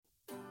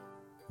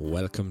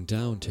Welcome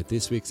down to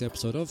this week's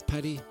episode of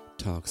Paddy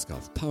Talks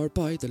Golf, powered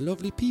by the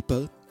lovely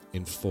people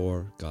in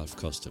 4 Golf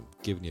Custom,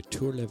 giving you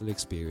tour level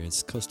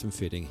experience, custom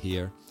fitting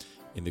here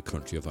in the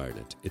country of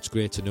Ireland. It's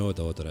great to know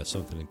though that I have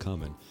something in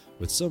common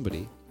with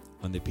somebody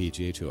on the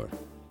PGA Tour.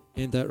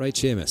 Ain't that right,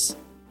 Seamus?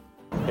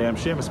 Hey, I'm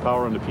Seamus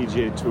Power on the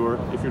PGA Tour.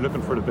 If you're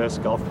looking for the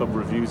best golf club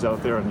reviews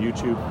out there on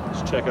YouTube,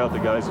 just check out the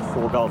guys at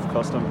 4 Golf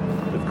Custom.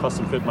 They've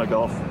custom fit my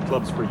golf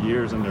clubs for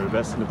years and they're the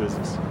best in the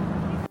business.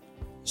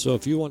 So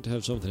if you want to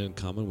have something in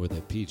common with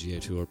a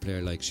PGA Tour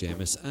player like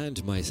Seamus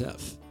and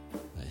myself,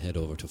 head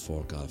over to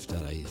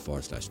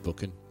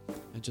 4golf.ie/booking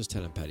and just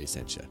tell them Paddy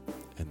sent you.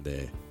 And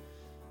they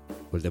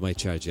might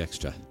charge you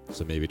extra,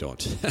 so maybe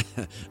don't.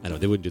 I know,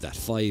 they wouldn't do that.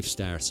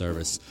 5-star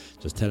service.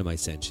 Just tell them I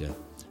sent you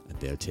and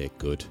they'll take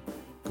good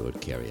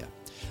care of you.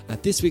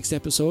 This week's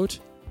episode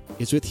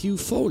is with Hugh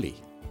Foley,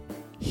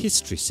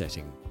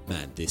 history-setting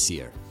man this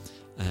year.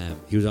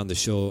 He was on the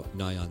show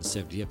nigh on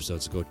 70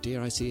 episodes ago.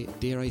 Dare I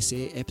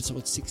say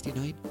episode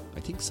 69? I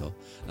think so.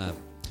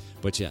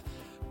 But yeah,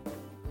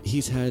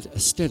 he's had a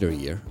stellar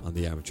year on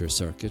the amateur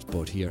circuit,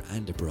 both here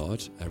and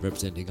abroad,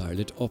 representing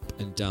Ireland up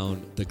and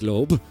down the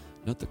globe,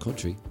 not the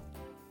country.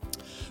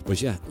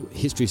 But yeah,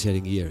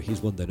 history-setting year.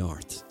 He's won the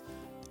North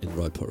in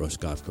Royal Portrush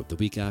Golf Club. The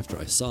week after,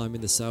 I saw him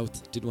in the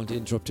South, didn't want to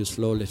interrupt his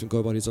flow, let him go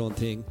about his own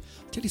thing.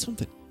 Tell you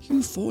something,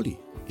 Hugh Foley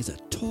is a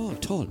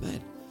tall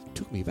man.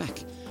 Took me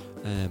back.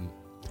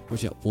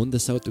 But yeah, won the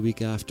South the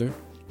week after.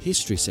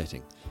 History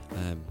setting.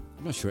 I'm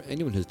not sure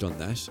anyone has done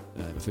that.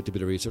 If I did a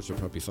bit of research, I'll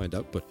probably find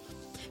out. But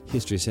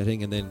history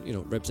setting, and then,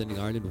 representing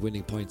Ireland,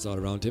 winning points all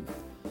around him.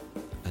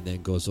 And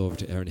then goes over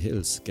to Erin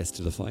Hills, gets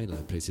to the final,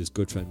 and plays his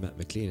good friend Matt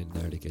McLean and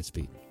nearly gets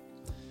beaten.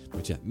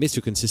 But yeah,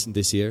 Mr. Consistent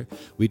this year.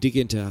 We dig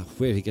into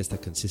where he gets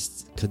that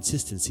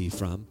consistency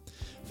from,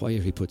 why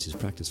he puts his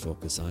practice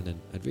focus on,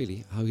 and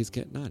really how he's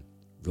getting on.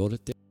 Roll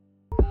it there.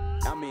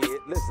 I mean,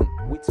 listen,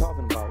 we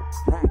talking about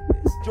practice.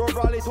 Joe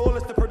Bradley told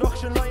us the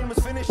production line was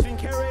finished in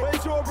Kerry. Well,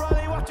 Joe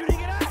Bradley, what do you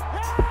think of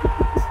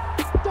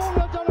that?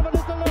 Donald Donovan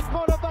is the left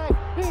corner back.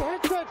 He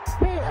hits it.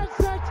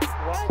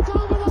 It's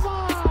over the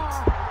bar.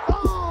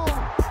 Oh,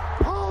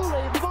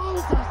 holy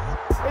Moses.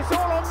 It's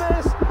all on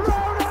this.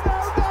 Round and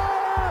out there.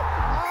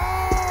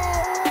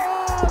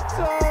 Oh, what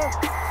a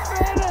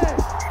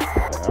finish.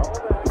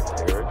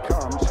 Well, here it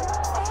comes.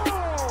 Oh,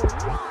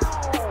 wow.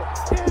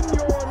 In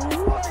your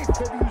life,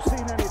 have you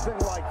seen anything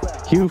like that?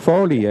 Hugh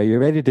Foley, are you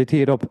ready to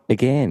tee it up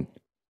again?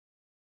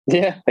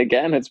 Yeah,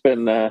 again, it's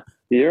been a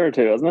year or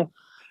two, hasn't it?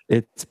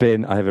 It's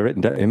been, I have it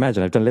written down.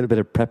 Imagine, I've done a little bit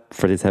of prep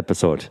for this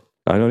episode.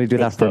 I only do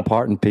that for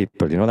important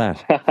people, you know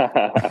that?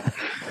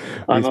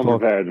 I'm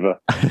unprepared,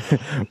 but...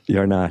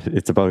 You're not.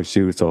 It's about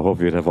you, so I hope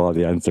you'd have all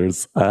the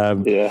answers.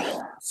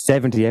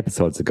 70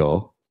 episodes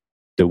ago,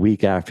 the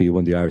week after you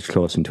won the Irish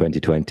Close in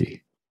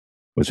 2020,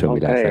 was when we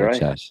last had a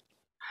chat.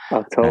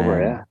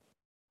 October, yeah.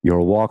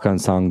 Your walk-on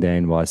song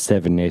then was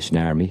Seven Nation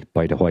Army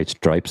by the White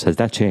Stripes. Has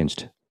that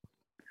changed?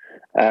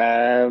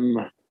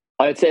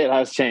 I'd say it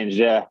has changed,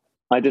 yeah.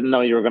 I didn't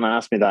know you were going to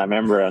ask me that, I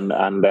remember, and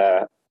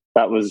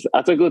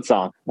that's a good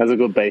song. There's a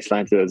good bass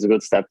line to it. It's a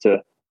good step to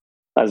it.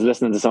 I was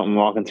listening to something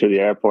walking through the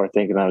airport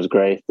thinking that was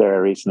great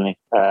there recently,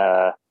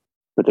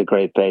 with a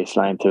great bass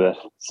line to it.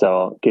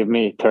 So give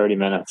me 30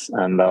 minutes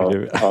and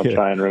I'll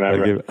try and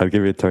remember. I'll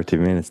give you 30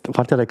 minutes.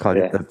 What did I call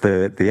it?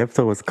 The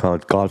episode was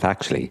called Golf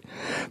Actually,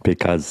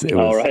 because it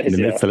was in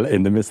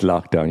the midst of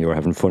lockdown. You were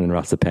having fun in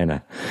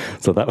Rosapenna.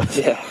 So that was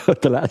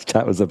what the last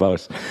chat was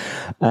about.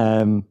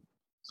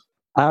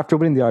 After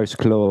winning the Irish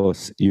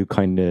Close, you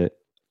kind of...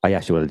 I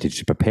asked you, well, did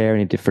you prepare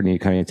any differently? You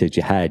kind of said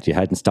you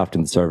hadn't stopped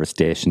in the service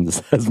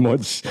stations as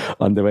much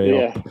on the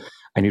way up.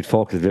 And you'd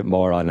focus a bit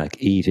more on like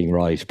eating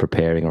right,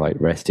 preparing right,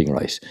 resting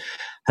right.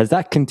 Has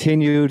that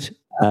continued?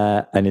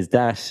 And has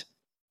that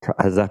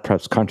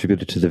perhaps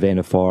contributed to the vein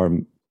of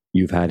form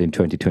you've had in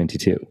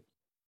 2022?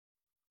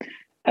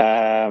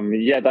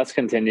 Yeah, that's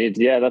continued.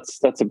 Yeah,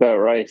 that's about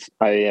right.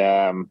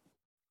 I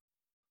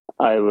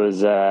was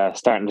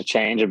starting to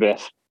change a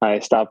bit. I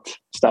stopped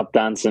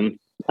dancing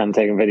and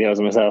taking videos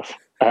of myself.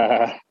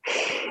 I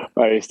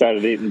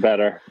started eating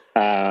better.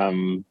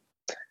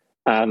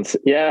 And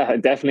yeah, I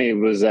definitely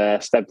was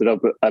stepped it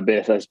up a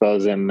bit, I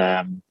suppose, in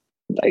I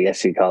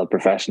guess you call it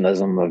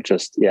professionalism of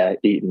just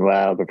eating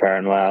well,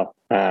 preparing well,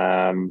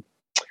 and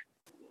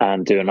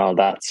doing all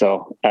that.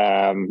 So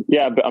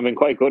but I've been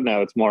quite good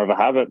now. It's more of a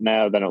habit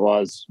now than it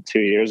was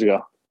 2 years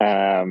ago.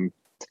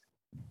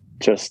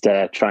 Just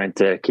trying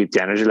to keep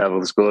the energy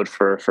levels good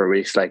for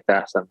weeks like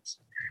that. And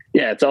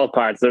yeah, it's all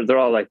parts. They're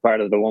all like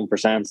part of the 1%,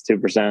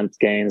 2%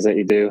 gains that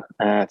you do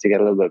to get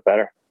a little bit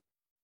better.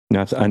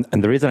 No, and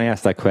the reason I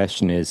asked that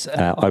question is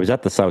I was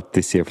at the South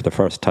this year for the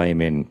first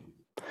time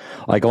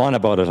I go on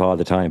about it all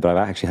the time, but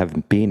I actually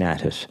haven't been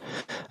at it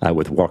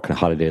with work and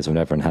holidays or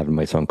whatever, and having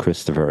my son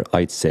Christopher,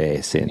 I'd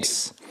say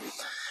since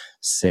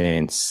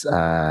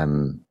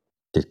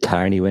did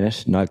Carney win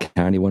it? Niall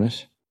Carney won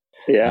it?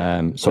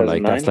 Yeah. So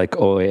like that's like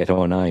 08,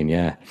 09,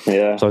 yeah.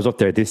 So I was up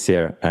there this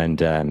year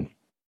and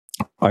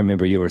I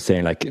remember you were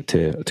saying like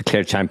to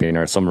Claire Champion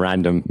or some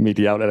random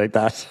media outlet like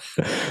that.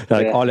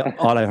 Like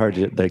all I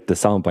heard, like the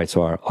sound bites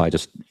were, I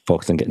just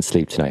focus on getting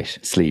sleep tonight,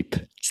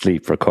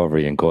 sleep,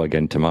 recovery, and go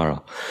again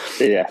tomorrow.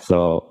 Yeah.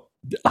 So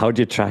how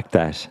do you track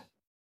that?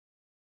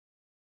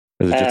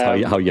 Is it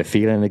just how you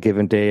feel in a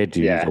given day?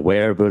 Do you use a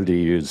wearable? Do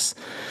you use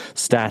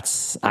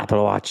stats,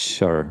 Apple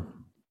Watch, or?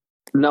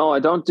 No, I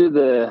don't do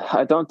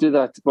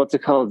that. What's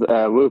it called?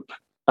 Whoop.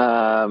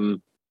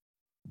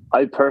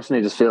 I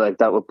personally just feel like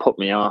that would put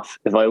me off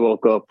if I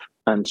woke up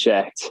and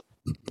checked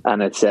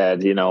and it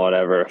said,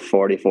 whatever,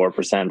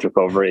 44%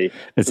 recovery.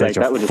 It's like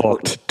you're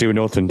fucked, do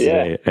nothing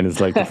today, and it's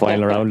like the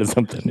final round or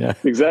something. Yeah,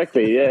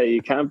 exactly. Yeah,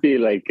 you can't be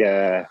like,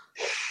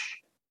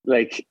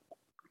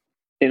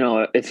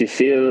 if you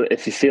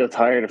feel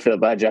tired or feel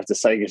bad, you have to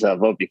psych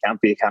yourself up. You can't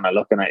be kind of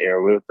looking at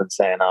your Whoop and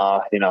saying,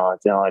 I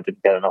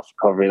didn't get enough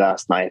recovery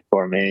last night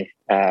for me.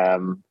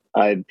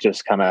 I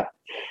just kind of,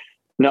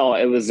 no,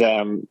 it was,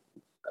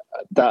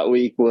 that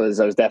week I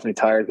was definitely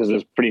tired because it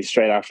was pretty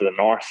straight after the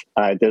North.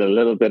 I did a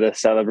little bit of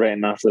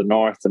celebrating after the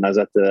North, and I was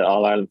at the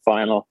All-Ireland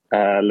final,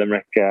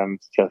 Limerick,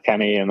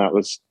 Kilkenny, and that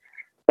was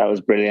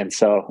brilliant.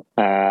 So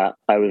I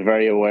was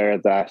very aware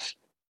that,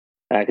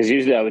 because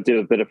usually I would do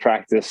a bit of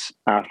practice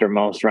after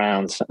most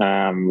rounds,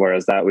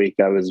 whereas that week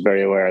I was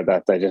very aware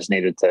that I just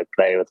needed to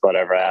play with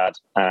whatever I had,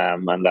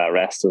 and that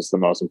rest was the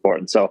most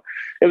important. So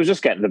it was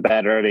just getting to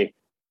bed early,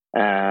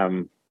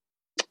 and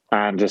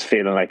just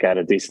feeling like I had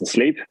a decent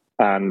sleep.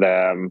 And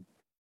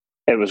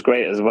it was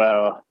great as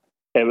well.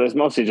 It was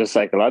mostly just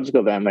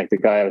psychological then. Like the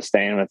guy I was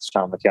staying with,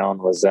 Sean McKeown,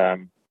 was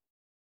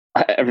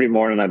every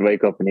morning I'd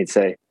wake up and he'd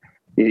say,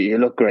 you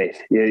look great.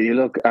 You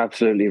look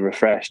absolutely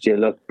refreshed. You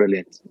look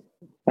brilliant.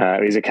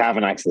 He's a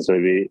Cavan accent, so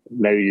he'd be,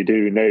 no, you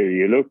do. No,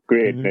 you look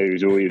great. No,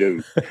 so you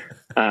do.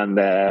 And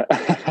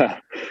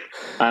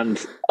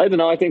and I don't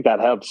know, I think that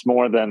helps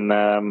more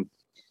than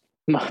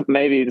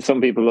maybe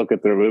some people look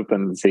at their Whoop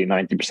and see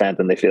 90%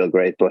 and they feel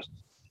great, but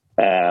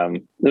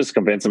just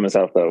convincing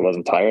myself that I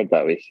wasn't tired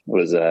that week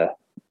was a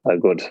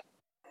good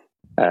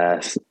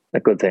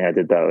thing I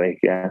did that week.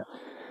 Yeah.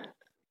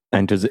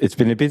 And it's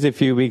been a busy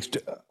few weeks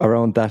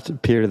around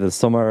that period of the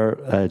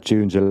summer,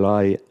 June,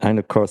 July, and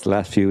of course the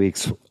last few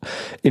weeks.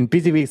 In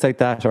busy weeks like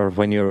that, or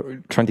when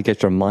you're trying to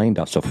get your mind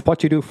off stuff, what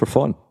do you do for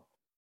fun?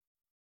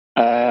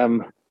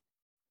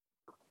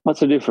 What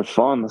to do for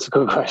fun? That's a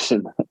good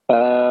question.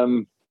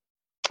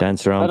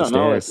 Dance around the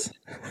stairs.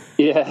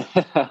 Yeah.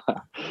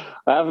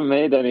 I haven't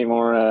made any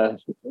more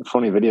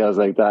funny videos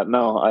like that.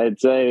 No, I'd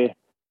say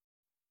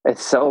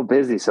it's so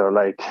busy. So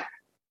like,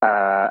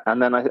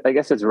 and then I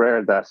guess it's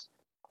rare that,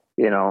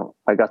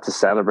 I got to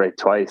celebrate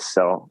twice.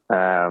 So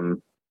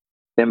in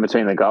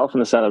between the golf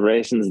and the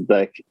celebrations,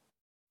 like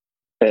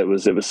it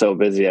was so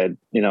busy.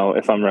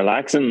 If I'm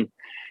relaxing,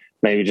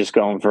 maybe just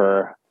going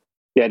for,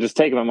 just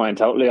taking my mind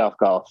totally off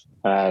golf,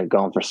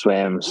 going for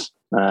swims,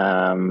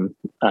 and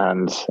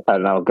I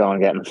don't know, going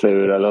and getting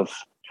food. I love,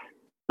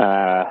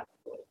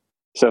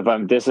 so if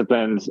I'm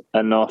disciplined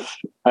enough,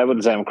 I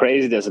wouldn't say I'm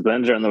crazy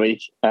disciplined during the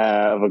week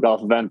of a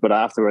golf event, but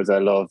afterwards I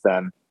love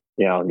then,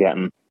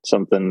 getting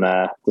something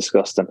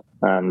disgusting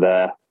and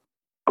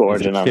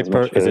gorging on as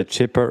much food. Is it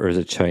chipper or is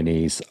it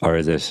Chinese or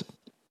is it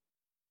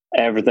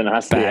everything?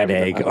 Has to bad be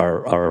egg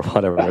or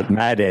whatever.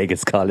 Mad egg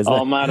it's called, isn't it?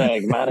 Oh, mad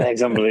egg. Mad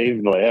egg's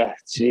unbelievable. Yeah,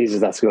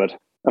 Jesus, that's good.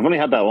 I've only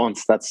had that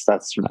once. That's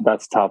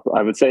top.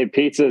 I would say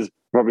pizza's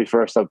probably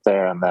first up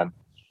there, and then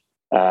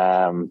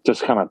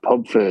just kind of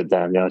pub food.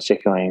 Then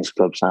chicken wings,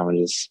 club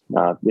sandwiches.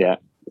 I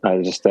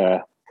just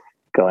go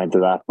into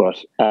that. But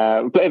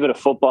play a bit of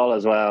football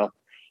as well.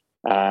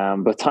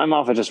 But time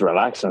off, I just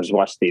relax and just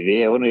watch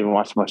TV. I wouldn't even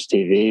watch much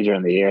TV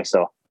during the year,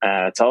 so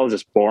it's all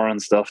just boring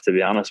stuff, to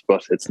be honest.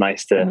 But it's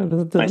nice to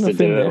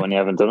do it when you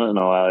haven't done it in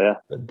a while. Yeah,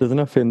 there's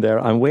enough in there.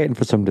 I'm waiting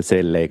for someone to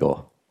say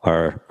Lego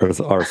or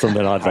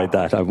something odd like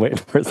that. I'm waiting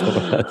for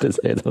someone to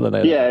say something like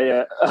that.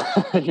 Yeah.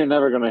 You're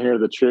never going to hear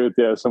the truth.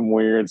 Yeah, some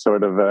weird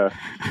sort of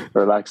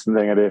relaxing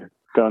thing I do.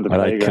 Going to I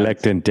like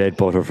collecting dead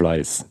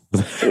butterflies.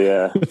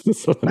 Yeah,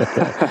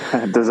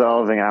 like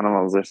dissolving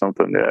animals or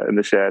something. Yeah, in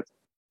the shed.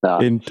 No,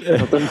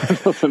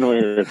 nothing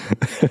weird.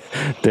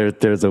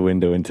 There's a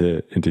window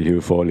into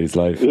Hugh Foley's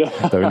life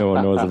that no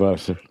one knows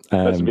about.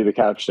 That should be the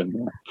caption.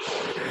 Yeah.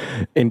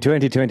 In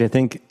 2020, I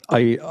think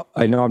I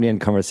normally end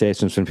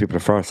conversations when people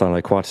are first on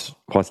like what's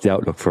the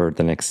outlook for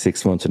the next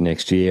 6 months or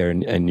next year,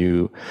 and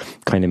you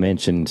kind of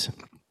mentioned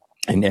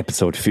in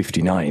episode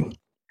 59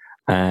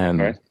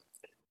 right,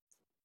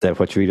 that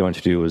what you really want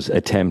to do was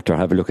attempt or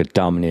have a look at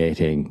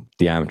dominating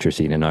the amateur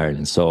scene in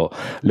Ireland. So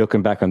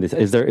looking back on this,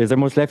 is there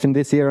much left in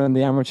this year on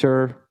the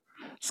amateur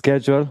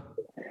schedule?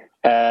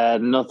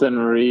 Nothing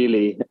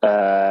really.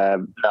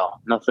 No,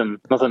 nothing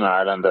in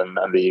Ireland and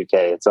the UK.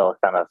 It's all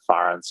kind of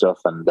foreign stuff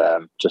and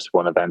just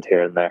one event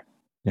here and there.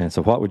 Yeah.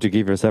 So what would you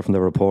give yourself on the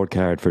report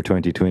card for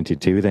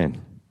 2022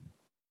 then?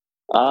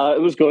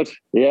 It was good.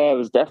 Yeah, it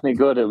was definitely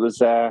good. It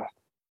was, I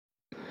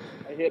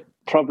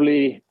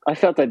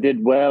felt I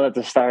did well at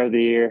the start of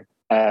the year,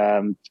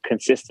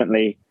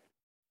 consistently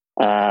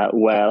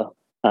well.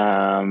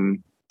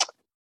 And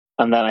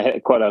then I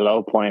hit quite a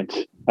low point.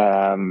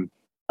 I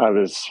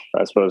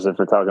suppose if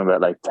we're talking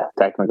about like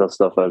technical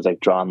stuff, I was like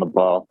drawing the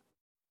ball.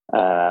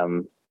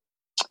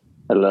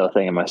 A little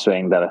thing in my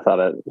swing that I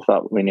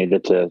thought we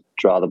needed to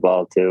draw the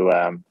ball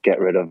to get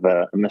rid of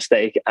a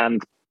mistake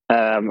and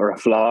or a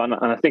flaw, and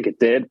I think it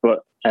did, but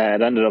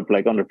it ended up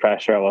like under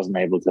pressure. I wasn't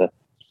able to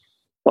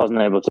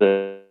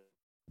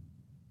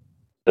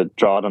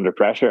draw it under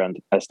pressure, and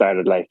I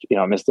started I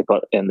missed the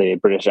cut in the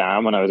British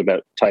Arm when I was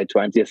about tied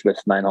 20th with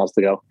 9 holes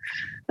to go,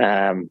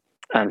 and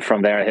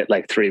from there I hit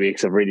like 3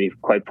 weeks of really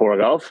quite poor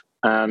golf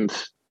and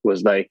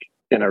was like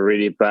in a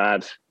really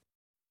bad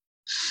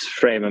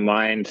frame of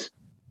mind.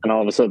 And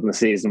all of a sudden the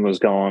season was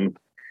going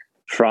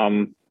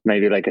from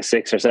maybe like a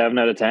 6 or 7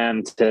 out of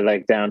 10 to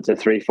like down to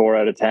 3, 4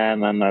 out of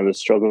 10. And I was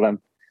struggling.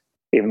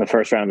 Even the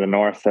first round of the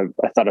North, I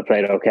thought I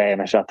played okay,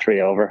 and I shot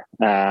 3 over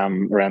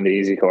around the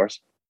easy course.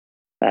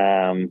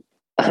 And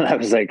I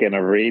was like in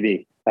a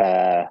really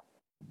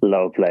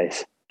low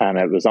place. And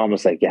it was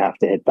almost like you have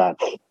to hit that.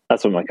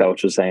 That's what my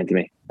coach was saying to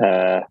me.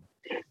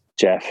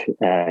 Jeff,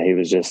 he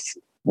was just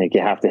like,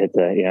 you have to hit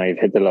you've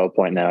hit the low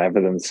point now.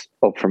 Everything's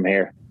up from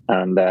here.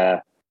 And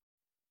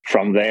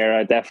from there,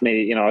 I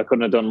definitely, I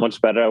couldn't have done much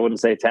better. I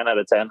wouldn't say 10 out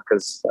of 10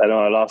 because I know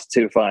I lost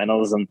 2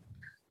 finals,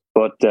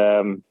 but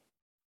I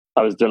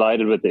was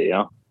delighted with it,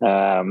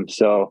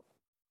 So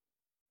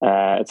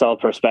it's all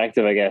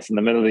perspective, I guess. In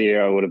the middle of the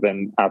year, I would have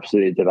been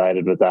absolutely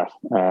delighted with that.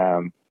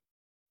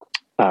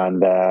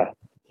 And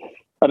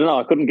I don't know,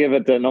 I couldn't give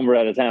it a number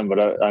out of 10, but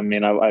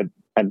I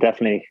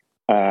definitely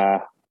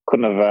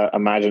couldn't have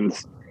imagined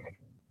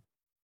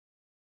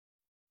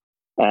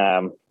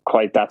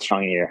quite that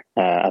strong a year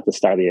at the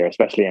start of the year,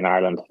 especially in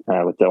Ireland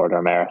with the Order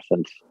of Merit.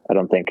 And I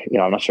don't think,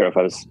 I'm not sure if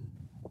I was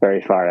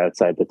very far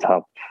outside the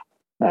top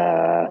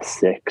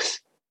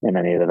 6 in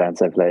any of the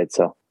events I played.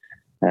 So,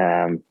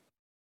 it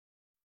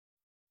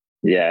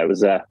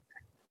was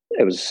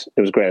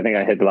great. I think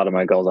I hit a lot of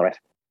my goals all right.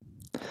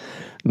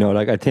 No,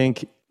 like I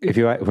think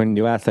when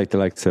you ask like the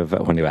likes of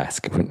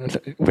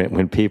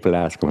when people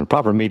ask, when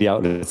proper media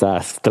outlets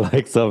ask the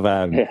likes of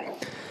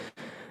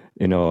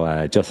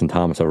Justin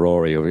Thomas or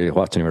Rory, or you're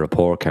watching a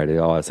report card,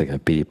 it's like a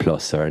B+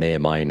 or an A-.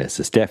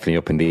 It's definitely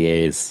up in the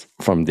A's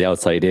from the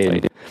outside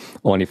in.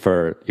 Only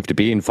for you have to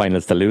be in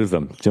finals to lose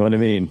them. Do you know what I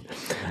mean?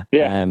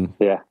 Yeah.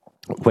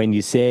 When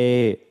you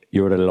say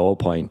you're at a low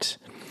point,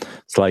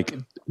 it's like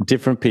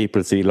different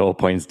people see low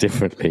points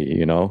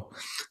differently,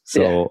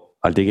 So yeah.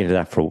 I'll dig into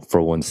that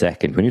for 1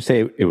 second. When you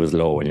say it was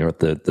low and you're at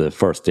the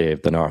first day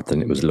of the North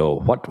and it was low,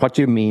 what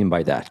do you mean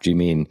by that? Do you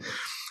mean,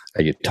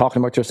 are you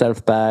talking about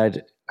yourself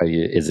bad?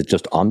 Is it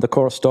just on the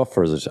course stuff,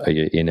 or are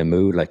you in a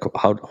mood? Like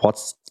how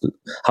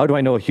do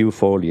I know Hugh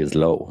Foley is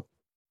low?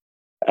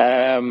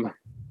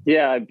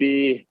 I'd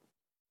be,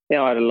 I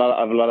have a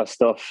lot of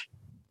stuff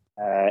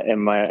in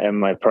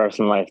my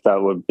personal life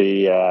that would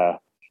be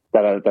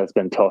that's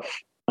been tough,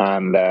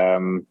 and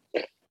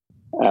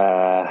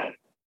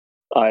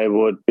I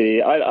would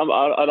be.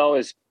 I'd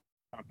always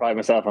pride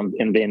myself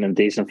in being in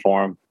decent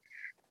form.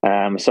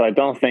 So I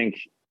don't think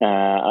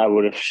I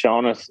would have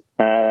shown it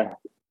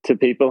to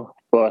people,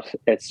 but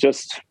it's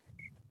just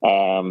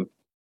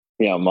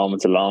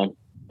moments alone.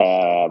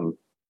 I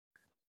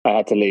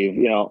had to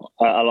leave.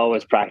 I'll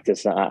always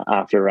practice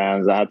after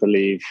rounds. I had to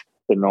leave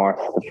the North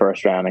the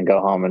first round and go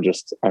home and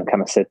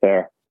kind of sit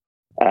there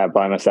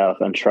by myself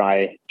and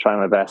try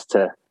my best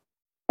to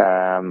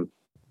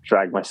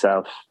drag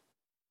myself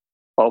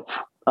up.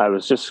 I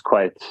was just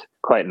quite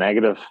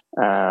negative.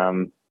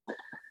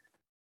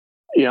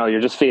 You're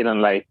just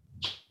feeling like,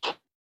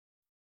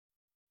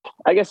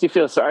 I guess you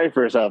feel sorry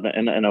for yourself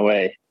in a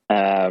way,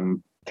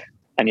 and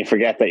you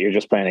forget that you're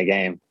just playing a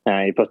game.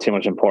 You put too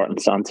much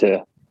importance onto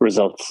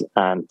results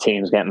and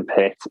teams getting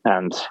picked,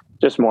 and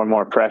just more and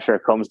more pressure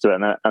comes to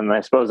it. And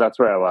I suppose that's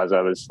where I was.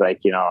 I was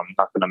like, I'm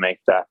not going to make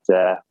that.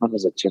 When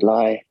was it?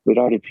 July. We'd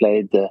already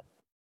played the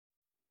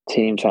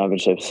team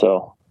championship,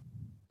 so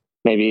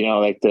maybe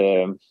even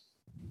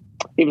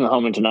the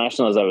home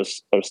internationals. I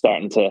was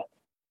starting to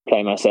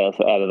play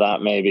myself out of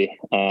that maybe,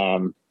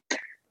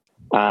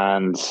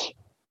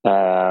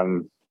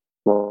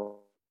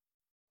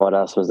 what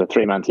else was the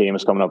 3-man team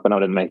was coming up? I know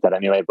I didn't make that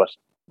anyway, but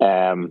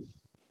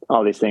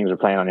all these things are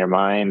playing on your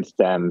mind.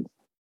 Then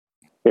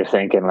you're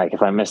thinking, like,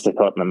 if I missed a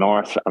cut in the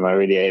North, am I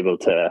really able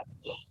to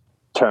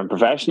turn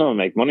professional and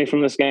make money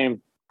from this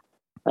game?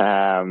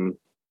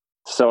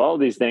 So all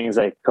these things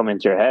come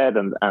into your head,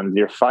 and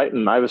you're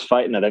fighting. I was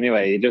fighting it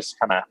anyway. You just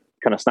kind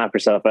of snap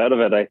yourself out of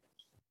it. I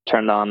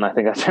turned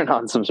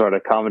on some sort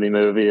of comedy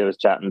movie. I was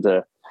chatting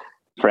to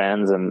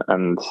friends and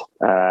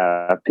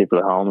people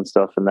at home and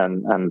stuff,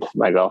 and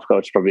my golf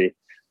coach, probably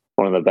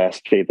one of the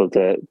best people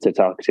to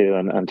talk to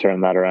and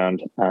turn that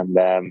around,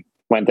 and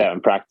went out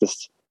and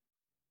practiced.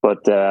 But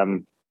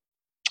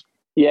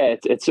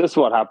it's just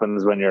what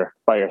happens when you're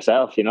by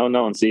yourself. No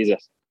one sees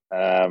it.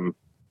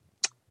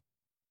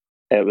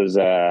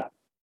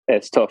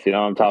 It's tough.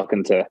 I'm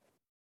talking to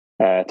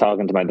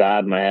my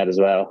dad in my head as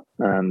well,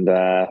 and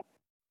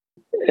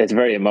it's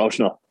very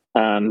emotional,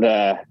 and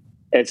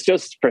it's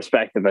just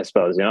perspective, I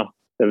suppose.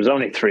 it was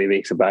only 3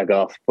 weeks of bad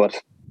golf,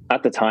 but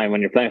at the time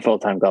when you're playing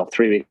full-time golf,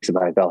 3 weeks of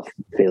bad golf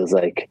feels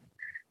like,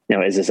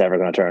 is this ever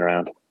going to turn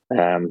around?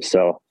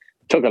 So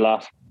it took a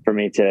lot for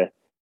me to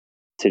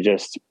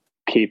just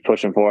keep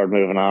pushing forward,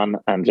 moving on,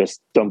 and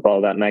just dump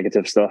all that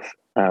negative stuff.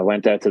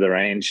 Went out to the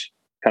range,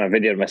 kind of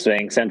videoed my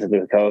swing, sent it to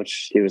the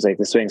coach. He was like,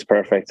 "The swing's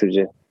perfect.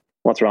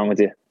 What's wrong with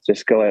you?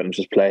 Just go out and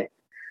just play."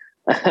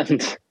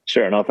 And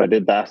sure enough, I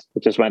did that. I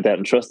just went out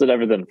and trusted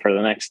everything for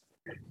the next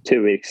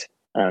 2 weeks.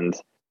 And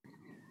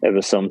it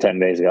was some 10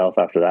 days of golf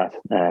after that,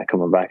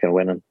 coming back and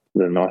winning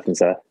the North and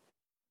South.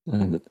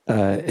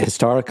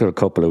 Historical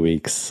couple of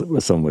weeks,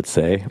 some would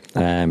say.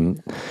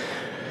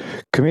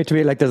 Come here to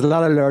me, like there's a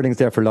lot of learnings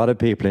there for a lot of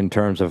people in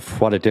terms of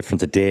what a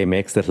difference a day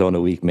makes, let alone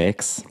a week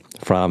makes.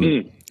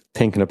 From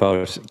thinking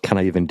about, can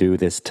I even do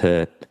this,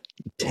 to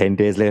 10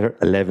 days later,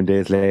 11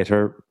 days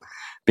later,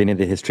 being in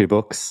the history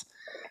books.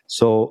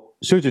 So,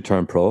 should you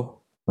turn pro?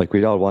 Like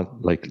we'd all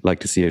want, like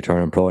to see you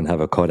turn pro and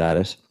have a cut at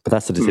it. But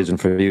that's a decision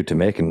for you to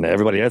make, and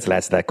everybody else will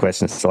ask that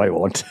question, so I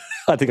won't.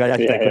 I think I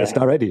asked that question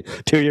already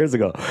 2 years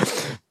ago.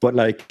 But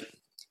like,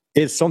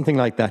 it's something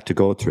like that to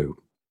go through.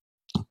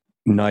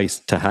 Nice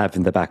to have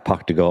in the back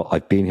pocket to go,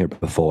 I've been here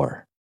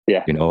before.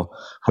 Yeah.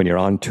 When you're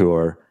on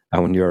tour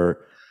and when you're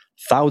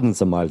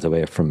thousands of miles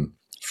away from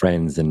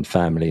friends and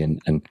family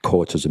and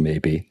coaches,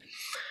 maybe,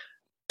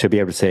 to be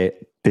able to say,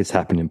 this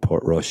happened in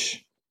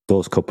Portrush,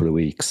 those couple of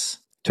weeks,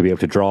 to be able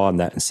to draw on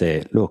that and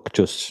say, look,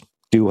 just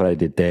do what I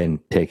did then,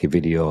 take a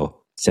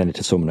video, send it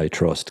to someone I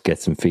trust, get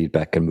some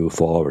feedback and move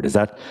forward. Is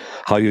that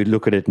how you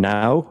look at it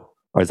now?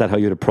 Or is that how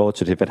you'd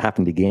approach it if it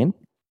happened again?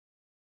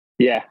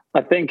 Yeah,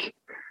 I think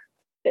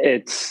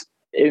it's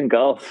in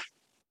golf,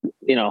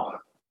 it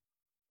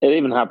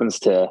even happens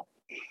to,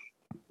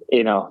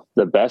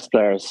 the best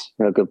players,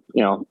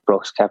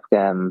 Brooks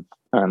Koepka,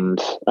 and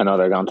I know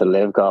they're going to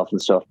live golf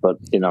and stuff, but,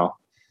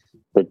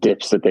 the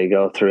dips that they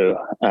go through.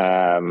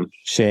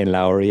 Shane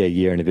Lowry, a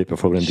year and a bit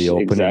before winning the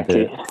Open,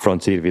 exactly. in the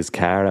front seat of his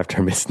car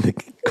after missing the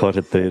cut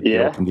at the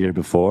Open the year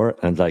before,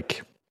 and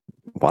like,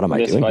 what am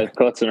I doing? 5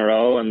 cuts in a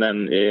row, and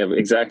then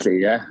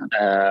exactly.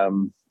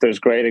 There's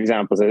great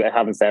examples. It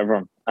happens to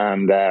everyone,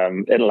 and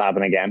it'll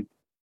happen again.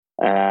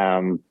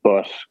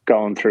 But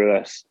going through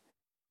it,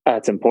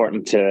 it's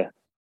important to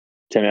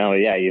know,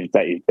 that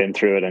you've been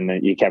through it and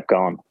that you kept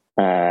going,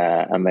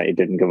 and that you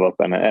didn't give up,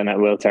 and it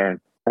will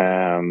turn.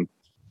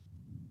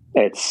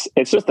 It's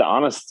just the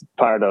honest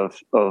part of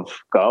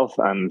golf,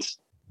 and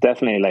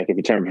definitely, like, if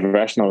you turn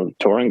professional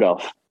touring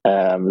golf,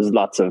 there's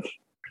lots of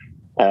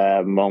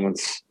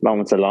moments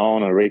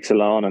alone or weeks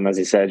alone, and as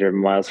you said, you're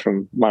miles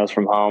from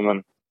home,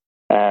 and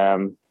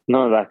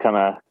none of that kind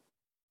of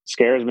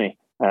scares me.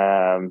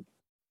 I've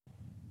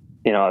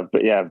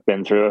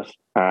been through it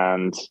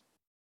and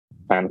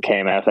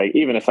came out, like,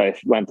 even if I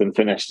went and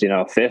finished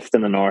 5th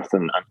in the North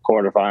and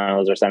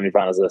quarterfinals or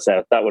semifinals of the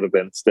South, that would have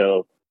been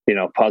still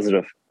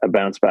positive, a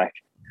bounce back.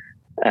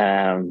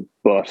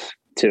 But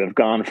to have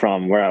gone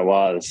from where I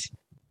was,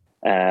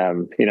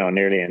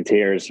 nearly in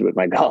tears with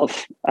my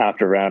golf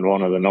after round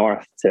 1 of the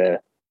North, to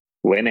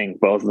winning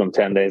both of them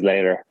 10 days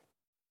later,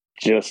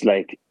 just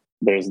like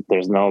there's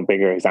no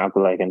bigger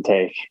example I can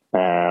take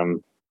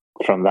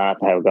from that,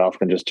 how golf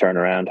can just turn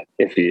around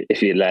if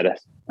you let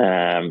it,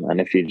 and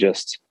if you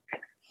just,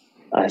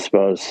 I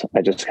suppose,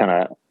 I just kind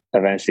of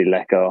eventually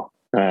let go,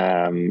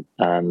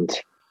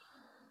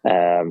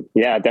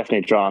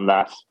 definitely draw on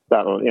that.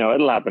 That'll,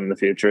 it'll happen in the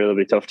future. It'll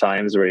be tough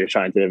times where you're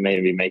trying to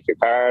maybe make your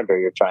card, or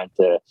you're trying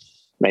to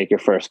make your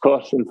first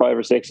cut in 5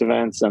 or 6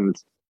 events, and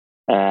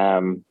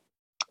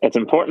it's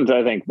important,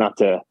 I think, not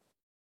to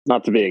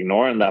be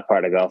ignoring that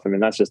part of golf. I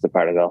mean, that's just a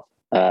part of golf.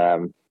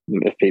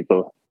 If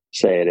people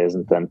say it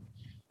isn't, then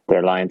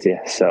they're lying to you.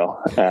 So,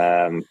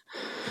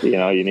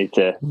 you need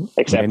to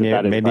accept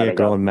that. Many a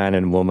grown man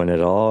and woman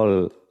at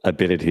all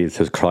abilities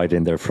has cried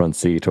in their front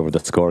seat over the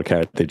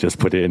scorecard they just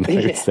put in. I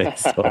would say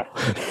so.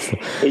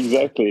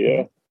 Exactly,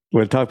 yeah.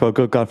 We'll talk about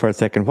good golf for a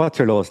second. What's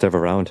your lowest ever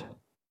round?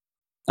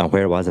 And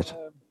where was it?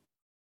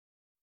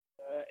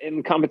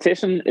 In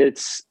competition,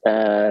 it's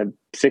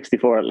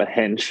 64 at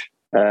Lahinch,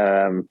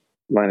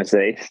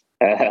 -8.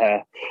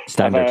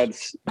 Standard.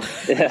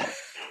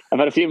 I've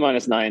had a few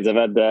 -9s. I've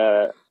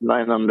had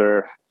 9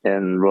 under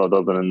in Royal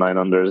Dublin and 9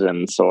 unders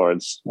in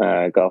Swords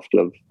Golf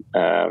Club.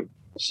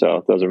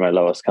 So those are my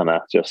lowest kind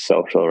of just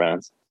social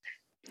rounds.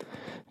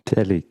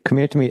 Deadly. Come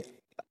here to me.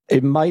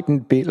 It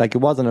mightn't be, like, it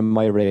wasn't on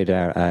my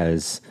radar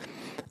as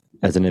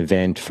an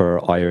event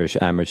for Irish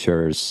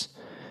amateurs,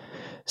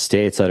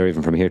 stateside or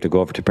even from here, to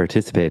go over to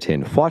participate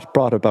in. What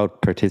brought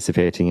about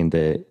participating in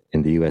the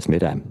US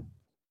Mid-Am?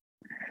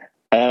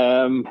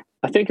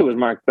 I think it was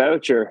Mark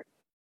Boucher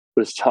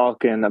was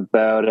talking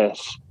about it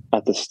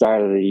at the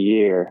start of the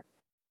year,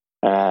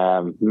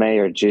 May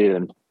or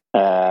June.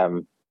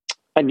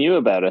 I knew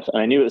about it,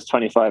 and I knew it was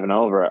 25 and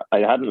over. I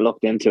hadn't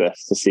looked into it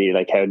to see,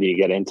 like, how do you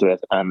get into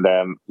it. And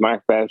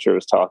Mark Boucher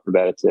was talking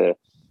about it to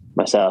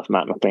myself,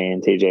 Matt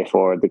McLean, TJ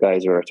Ford, the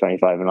guys who are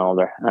 25 and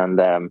older. And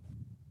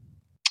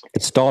The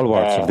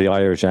stalwarts of the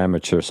Irish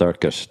amateur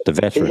circuit, the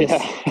veterans.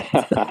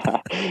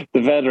 Yeah.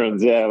 The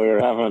veterans, yeah. We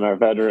were having our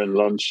veteran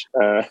lunch,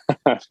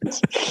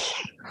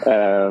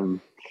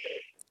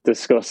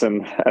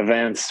 discussing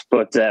events.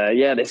 But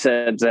they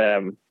said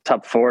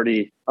top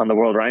 40 on the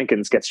world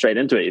rankings, get straight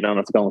into it. You don't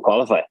have to go and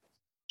qualify.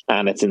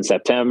 And it's in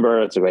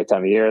September. It's a great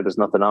time of year. There's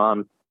nothing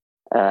on.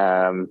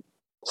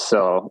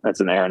 So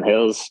it's in Erin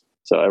Hills.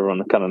 So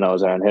everyone kind of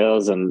knows Erin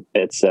Hills, and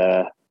it's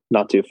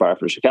not too far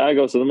from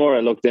Chicago. So the more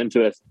I looked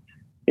into it,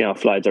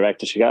 fly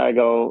direct to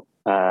Chicago,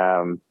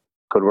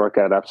 could work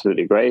out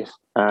absolutely great.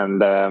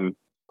 And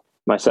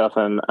myself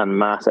and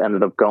Matt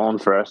ended up going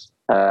for it.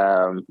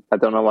 I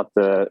don't know what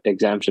the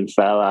exemption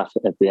fell at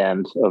the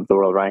end of the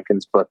world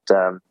rankings, but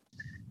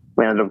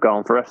we ended up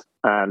going for it.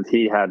 And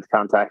he had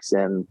contacts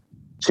in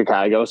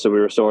Chicago, so we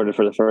were sorted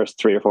for the first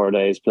 3 or 4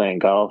 days playing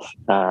golf.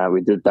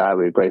 We did that.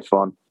 We had great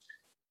fun.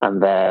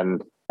 And then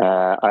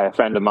a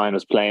friend of mine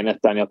was playing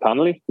it, Daniel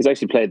Connolly. He's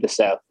actually played the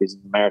South. He's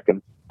an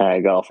American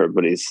golfer,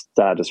 but his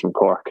dad is from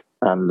Cork.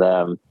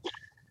 And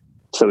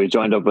so we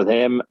joined up with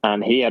him,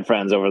 and he had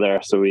friends over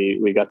there. So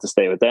we got to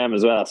stay with them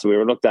as well. So we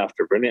were looked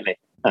after brilliantly.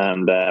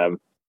 And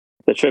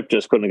the trip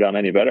just couldn't have gone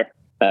any better.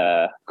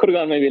 Could have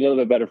gone maybe a little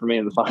bit better for me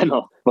in the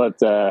final, but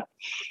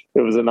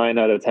it was a 9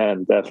 out of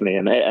 10, definitely.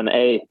 An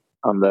A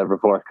on the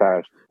report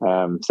card.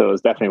 So it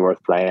was definitely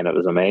worth playing. It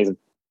was amazing.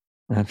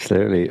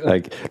 Absolutely.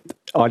 Like,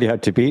 all you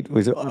had to beat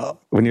was,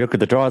 when you look at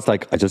the draws,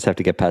 like, I just have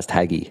to get past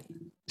Haggy.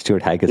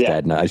 Stuart Haggis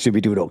dad now. I should be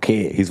doing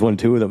okay. He's won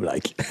 2 of them,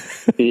 like.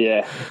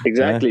 Yeah,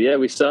 exactly. Yeah,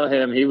 we saw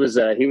him. He was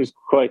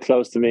quite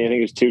close to me. I think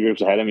he was 2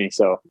 groups ahead of me.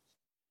 So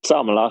saw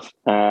him a lot. He's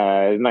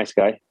a nice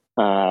guy.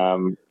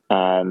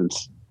 And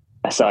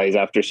I saw he's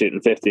after shooting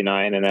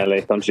 59 in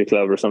LA Country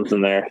Club or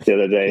something there the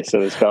other day. So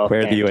it's called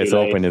where the US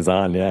Open is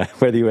on. Yeah,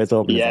 where the US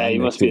Open. Yeah, is on he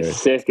must be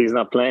sick. He's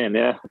not playing.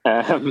 Yeah,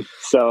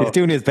 so he's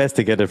doing his best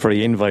to get a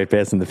free invite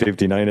based on the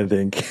 59. I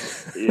think.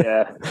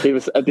 Yeah, he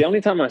was. The only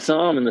time I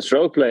saw him in the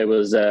stroke play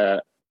was,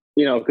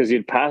 because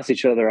you'd pass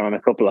each other on a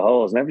couple of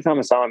holes, and every time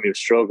I saw him, he was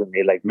struggling.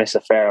 He'd like miss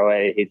a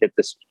fairway. He'd hit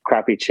this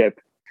crappy chip.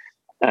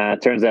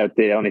 Turns out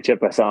the only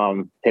chip I saw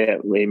him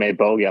hit, he made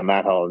bogey on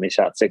that hole, and he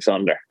shot 6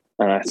 under.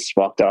 And I just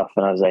walked off,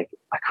 and I was like,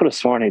 I could have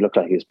sworn he looked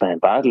like he was playing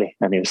badly,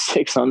 and he was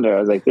 6 under. I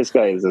was like, this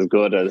guy is as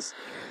good as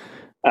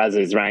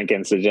his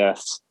ranking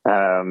suggests.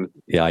 I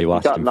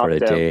watched him for a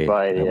day.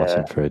 I watched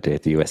him for a day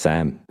at the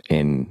USM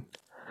in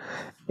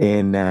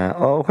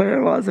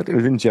where was it? It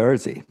was in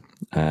Jersey.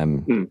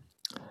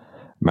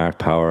 Mark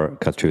Power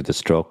got through the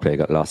stroke play,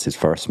 lost his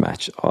first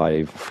match.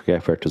 I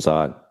forget where it was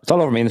on. It's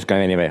all over my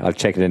Instagram anyway. I'll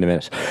check it in a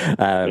minute.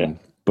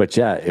 But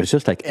yeah, it was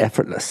just like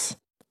effortless.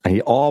 And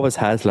he always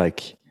has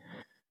like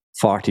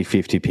 40,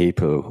 50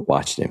 people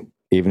watching him,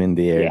 even in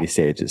the early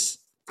stages,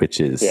 which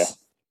is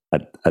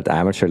at the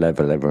amateur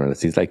level, everyone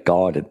else. He's like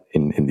God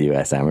in the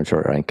US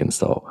amateur ranking.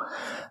 So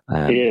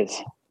he is.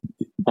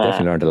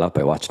 Definitely learned a lot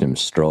by watching him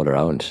stroll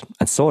around.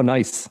 And so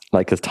nice.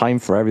 Like, his time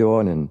for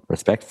everyone and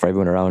respect for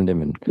everyone around him.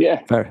 And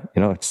fair,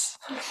 it's...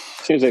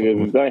 Seems like a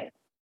good guy.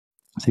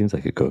 Seems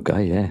like a good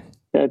guy, yeah.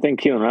 I think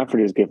Keelan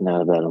Rafferty was giving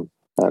out about him.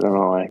 I don't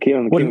know why.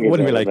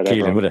 Wouldn't be like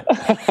Keelan, would it?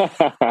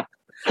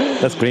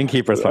 That's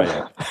greenkeeper's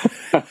fire.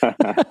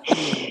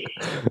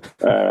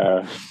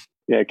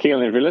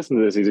 Keelan, if you listen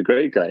to this, he's a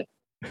great guy.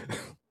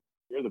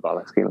 You're the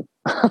bollocks, Keelan.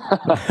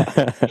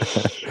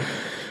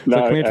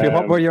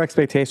 What were your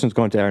expectations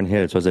going to Erin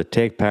Hills? Was it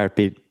take part,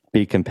 be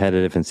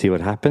competitive and see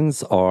what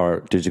happens?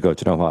 Or did you go,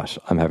 do you know what?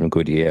 I'm having a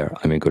good year.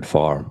 I'm in good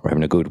form. We're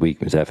having a good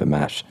week, myself and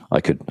Matt. I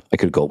could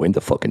go win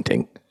the fucking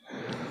thing.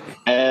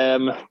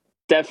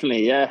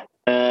 Definitely, yeah.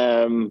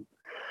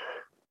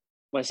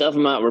 Myself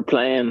and Matt were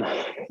playing.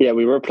 Yeah,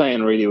 we were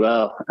playing really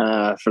well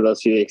for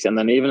those few weeks. And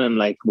then even in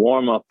like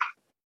warm up,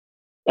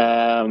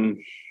 I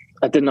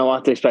didn't know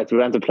what to expect. We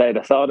went to play it.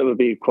 I thought it would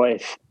be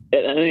quite...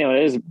 It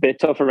is a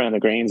bit tough around the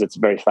greens. It's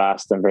very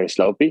fast and very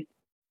slopey.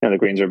 The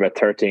greens are about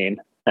 13.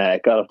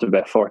 It got up to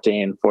about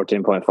 14,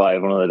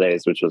 14.5 one of the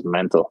days, which was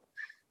mental.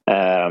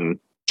 But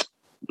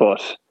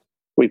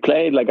we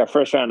played like our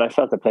first round. I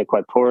felt I played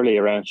quite poorly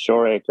around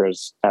Shore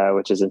Acres,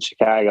 which is in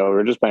Chicago. We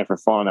were just playing for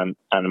fun, and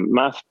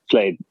Matt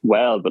played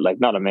well, but like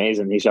not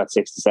amazing. He shot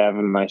 67,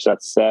 and I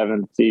shot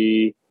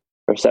 70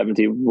 or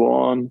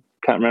 71.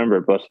 Can't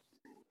remember, but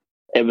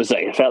it was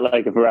like, it felt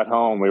like if we were at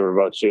home, we were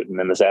both shooting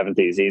in the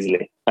 70s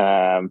easily.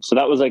 So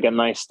that was like a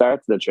nice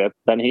start to the trip.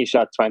 Then he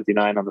shot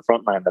 29 on the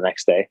front line the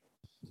next day.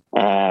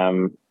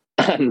 And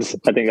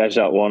I think I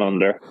shot 1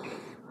 under.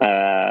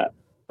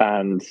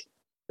 And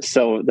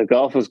so the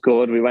golf was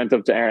good. We went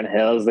up to Erin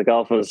Hills. The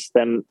golf was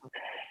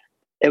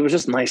it was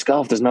just nice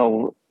golf. There's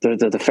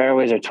the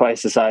fairways are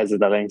twice the size of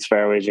the links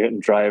fairways. You're hitting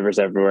drivers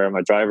everywhere.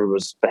 My driver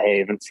was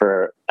behaving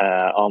for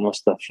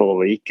almost the full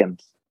week. And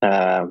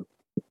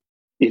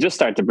you just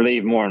start to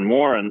believe more and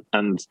more. And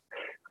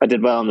I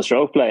did well on the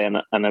stroke play, and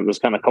it was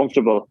kind of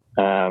comfortable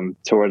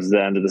towards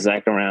the end of the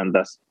second round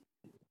that,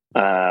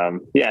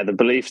 the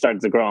belief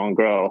started to grow and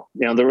grow.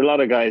 There were a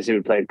lot of guys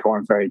who played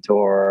Corn Ferry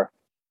Tour.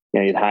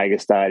 You'd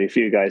Hagestad, a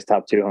few guys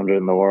top 200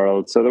 in the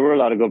world. So there were a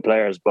lot of good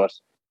players, but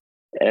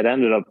it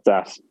ended up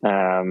that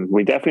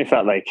we definitely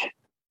felt like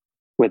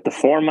with the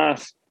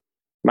format,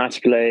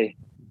 match play,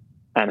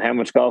 and how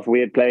much golf we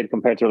had played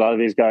compared to a lot of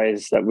these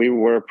guys, that we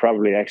were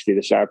probably actually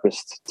the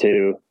sharpest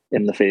two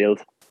in the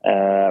field.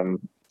 And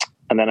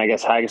then I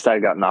guess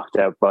Hagestad got knocked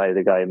out by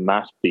the guy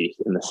Matt beat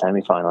in the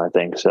semi-final, I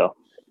think. So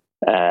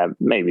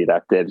maybe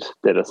that did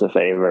us a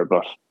favour.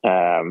 But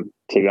to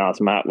be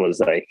honest, Matt must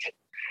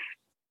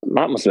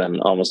have been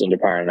almost under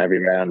par in every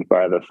round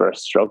bar the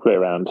first stroke play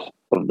round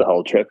of the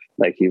whole trip.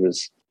 Like he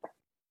was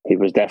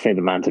definitely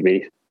the man to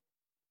beat.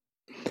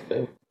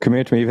 Come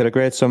here to me. You've had a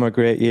great summer,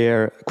 great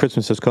year.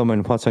 Christmas is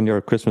coming. What's on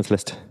your Christmas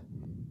list?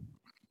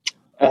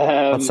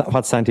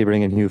 What's Santi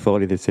bringing Hugh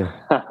Foley this year?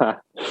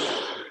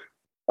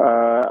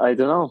 I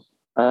don't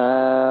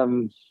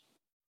know.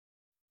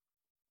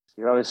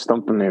 You're always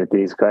stumping me with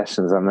these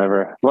questions.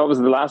 What was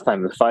the last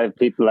time? The 5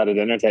 people at a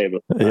dinner table.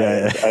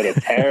 Yeah. I had a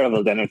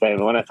terrible dinner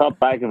table. When I thought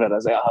back of it, I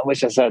was like, I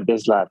wish I said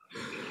this, lad.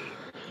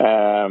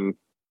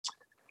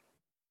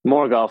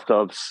 More golf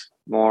clubs,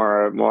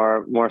 more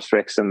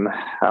Strixon.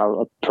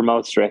 I'll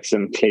promote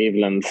Strixon,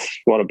 Cleveland.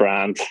 What a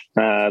brand.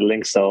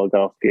 Linksoul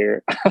golf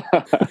gear.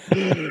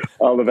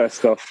 All the best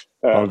stuff.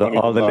 All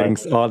the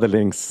links, all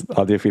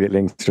the affiliate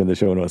links are in the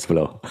show notes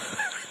below.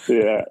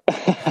 Yeah.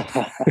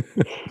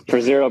 For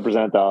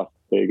 0% off,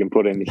 you can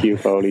put in Hugh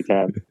Foley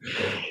 10.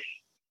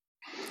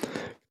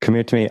 Come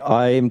here to me.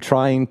 I'm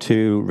trying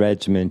to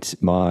regiment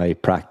my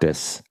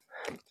practice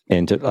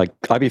into, like,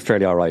 I'd be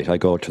fairly all right. I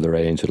go to the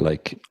range with,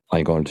 like,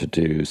 I'm going to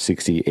do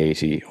 60,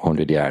 80,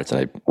 100 yards,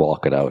 and I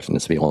walk it out, and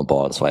it's my own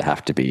ball, so I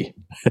have to be,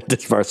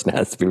 this person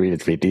has to be really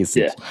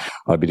decent. Yeah.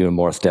 I'll be doing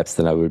more steps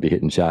than I would be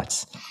hitting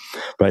shots.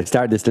 But I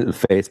started this little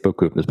Facebook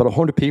group. There's about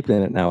 100 people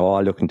in it now,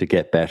 all looking to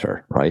get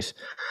better, right?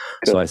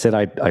 Cool. So I said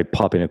I'd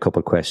pop in a couple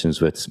of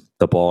questions with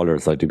the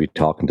ballers I do be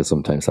talking to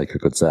sometimes, like your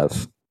good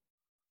self,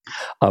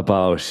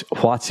 about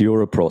what's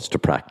your approach to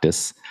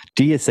practice?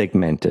 Do you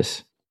segment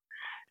it?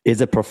 Is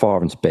it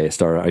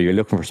performance-based, or are you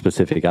looking for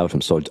specific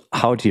outcomes? So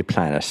how do you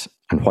plan it,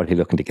 and what are you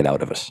looking to get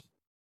out of it?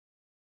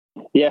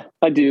 Yeah,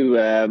 I do.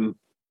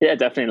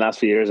 Definitely in the last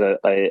few years,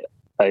 I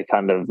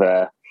kind of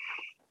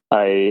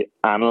I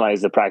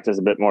analyze the practice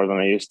a bit more than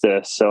I used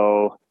to.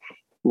 So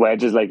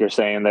wedges, like you're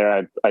saying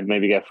there, I'd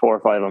maybe get 4 or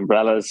 5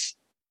 umbrellas,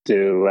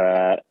 do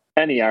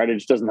any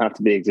yardage, doesn't have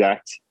to be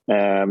exact.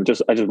 I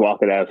just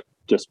walk it out,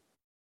 just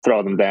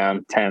throw them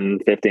down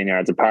 10, 15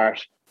 yards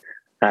apart.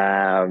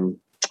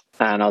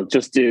 And I'll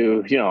just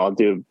do, I'll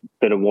do a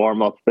bit of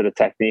warm up, bit of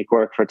technique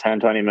work for 10,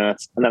 20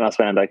 minutes. And then I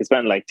could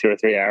spend like 2 or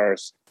 3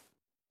 hours.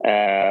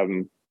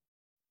 And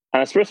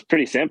it's just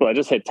pretty simple. I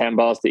just hit 10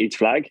 balls to each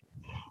flag.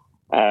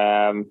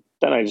 Then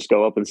I just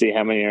go up and see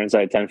how many are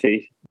inside 10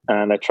 feet.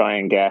 And I try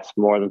and get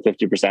more than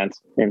 50%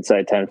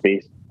 inside 10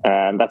 feet.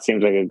 And that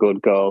seems like a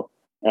good goal.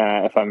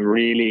 If I'm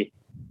really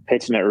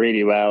pitching it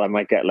really well, I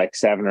might get like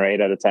 7 or 8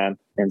 out of 10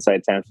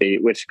 inside 10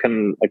 feet, which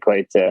can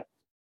equate to,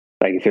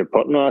 like, if you're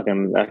putting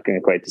that can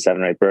equate to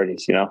 7 or 8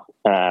 birdies,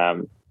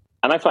 And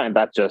I find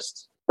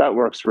that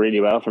works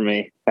really well for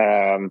me.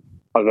 I'll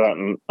go out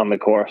on the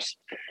course.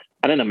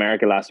 And in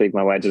America last week,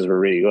 my wedges were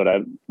really good. I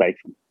had like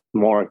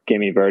more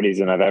gimme birdies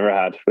than I've ever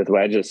had with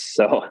wedges.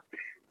 So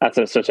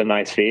that's such a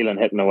nice feeling,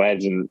 hitting a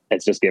wedge, and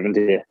it's just given to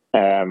you.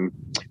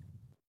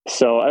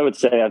 So I would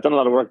say I've done a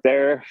lot of work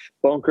there.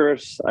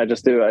 Bunkers, I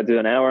do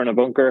an hour in a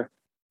bunker.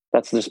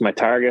 That's just my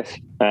target.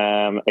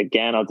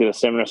 Again, I'll do a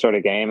similar sort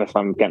of game if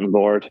I'm getting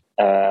bored.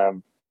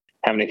 How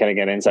many can I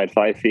get inside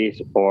 5 feet?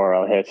 Or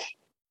I'll hit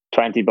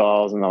 20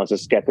 balls and I'll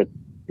just get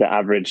the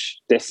average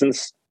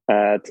distance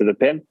to the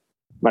pin.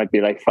 Might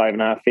be like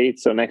 5.5 feet.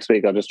 So next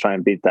week I'll just try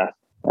and beat that.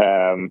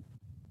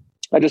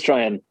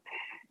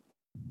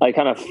 I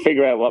kind of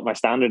figure out what my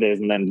standard is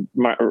and then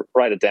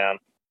write it down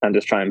and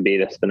just try and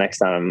beat it the next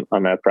time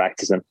I'm out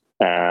practicing.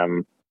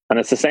 And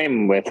it's the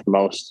same with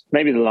most.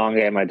 Maybe the long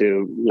game, I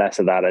do less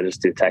of that. I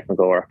just do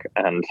technical work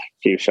and a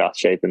few shot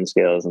shaping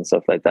skills and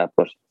stuff like that.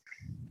 But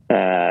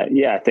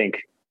I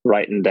think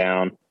writing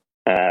down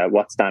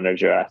what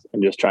standards you're at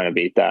and just trying to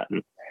beat that. And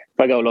if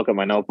I go look at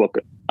my notebook,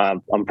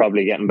 I'm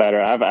probably getting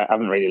better. I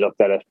haven't really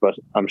looked at it, but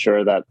I'm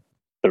sure that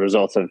the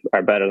results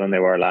are better than they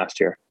were last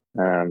year.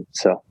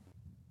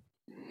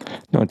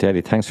 No,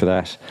 Daddy, thanks for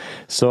that.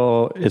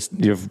 So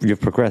you've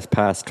progressed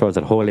past towards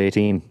that hole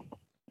 18.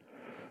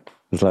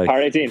 It's like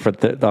par 18 for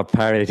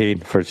par 18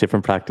 for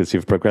different practice.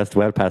 You've progressed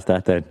well past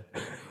that then.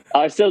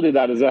 I still do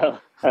that as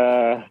well.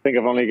 I think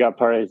I've only got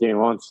par 18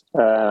 once.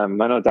 I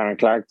know Darren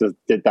Clark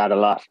did that a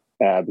lot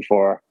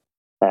before.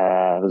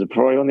 Was it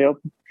before he won the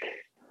Open?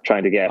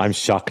 Trying to get. I'm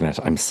shocking it.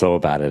 I'm so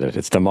bad at it.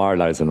 It's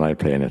demoralising when I'm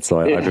playing it. So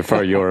I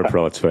prefer your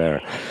approach where,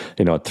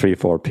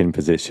 3-4 pin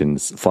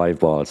positions, 5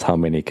 balls, how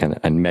many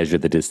and measure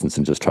the distance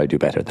and just try to do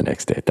better the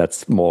next day.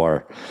 That's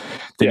more.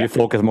 Then you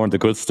focus more on the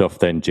good stuff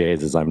than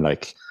Jay's is I'm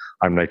like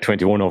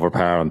 21 over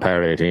par on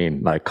par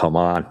 18. Like, come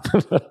on.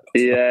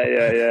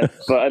 Yeah.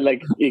 But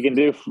you can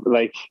do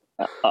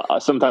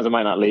sometimes I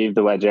might not leave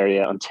the wedge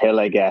area until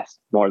I get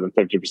more than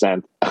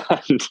 50%.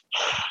 And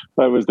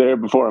I was there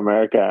before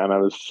America, and I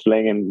was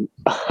flinging.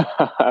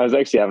 I was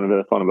actually having a bit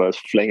of fun, but I was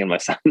flinging my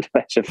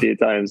sandwich a few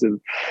times and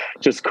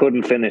just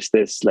couldn't finish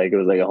this. Like, it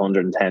was like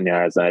 110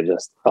 yards, and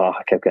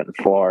I kept getting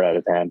 4 out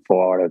of 10,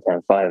 4 out of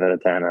 10, 5 out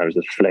of 10. I was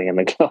just flinging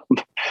the club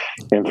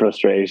in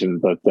frustration,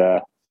 but.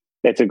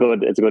 It's a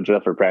good drill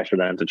for pressure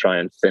then to try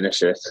and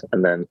finish it,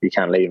 and then you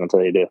can't leave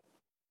until you do.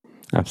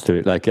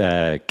 Absolutely. Like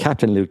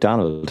Captain Luke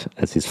Donald,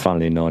 as he's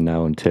fondly known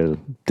now until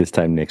this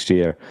time next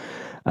year,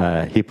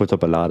 he puts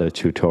up a lot of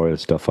tutorial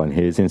stuff on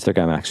his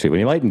Instagram, actually. Well,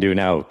 he mightn't do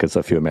now because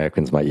a few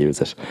Americans might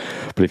use it.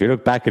 But if you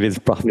look back at his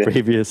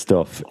previous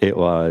stuff, it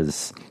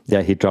was,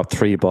 he dropped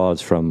 3 balls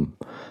from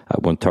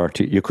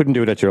 130. You couldn't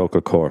do it at your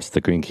local course. The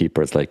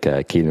greenkeepers like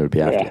Keelan will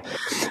be after you.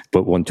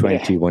 But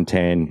 120,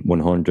 110,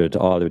 100,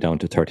 all the way down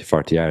to 30,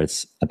 40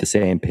 yards at the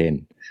same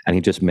pin. And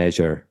he'd just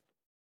measure,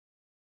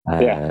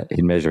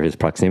 he'd measure his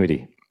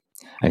proximity.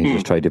 And he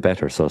just tried to do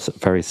better. So it's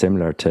very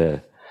similar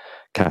to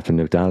Captain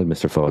Luke Donald,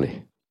 Mr.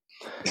 Foley.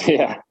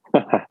 Yeah.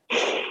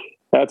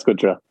 That's good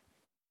drill.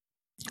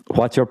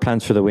 What's your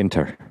plans for the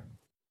winter?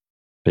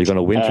 Are you going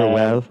to winter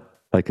well,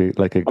 like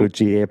a good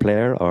GA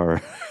player,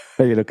 or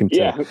are you looking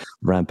to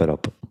ramp it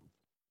up?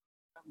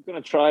 I'm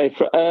going to try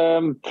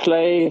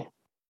play.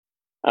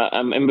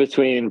 I'm in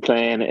between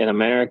playing in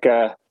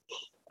America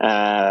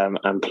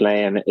and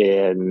playing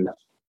in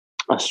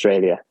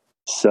Australia.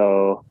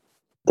 So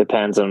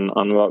depends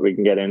on what we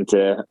can get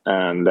into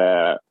and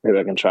who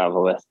I can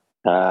travel with.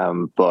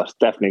 But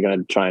definitely going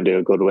to try and do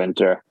a good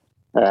winter.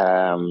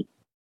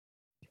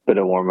 Bit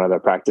of warm weather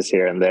practice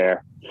here and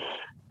there,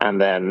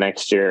 and then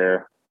next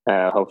year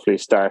hopefully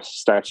start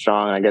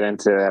strong. I get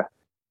into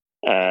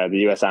the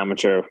US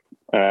Amateur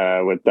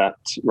with that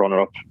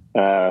runner-up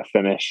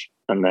finish,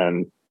 and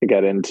then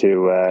get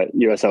into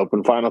US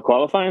Open final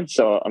qualifying.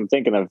 So I'm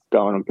thinking of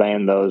going and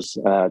playing those.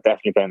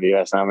 Definitely playing the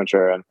US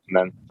Amateur and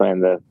then playing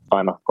the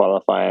final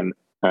qualifying.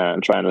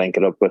 And try and link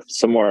it up with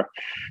some more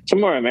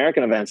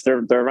American events.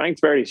 They're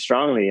ranked very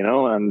strongly,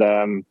 and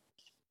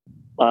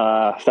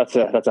that's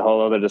a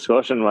whole other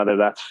discussion whether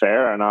that's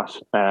fair or not.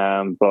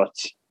 But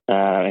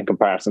in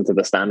comparison to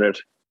the standard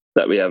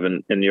that we have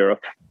in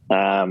Europe,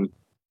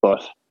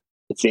 but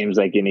it seems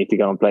like you need to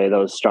go and play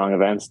those strong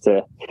events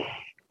to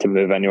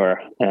move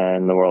anywhere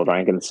in the world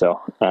ranking. So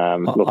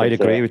I'd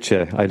agree with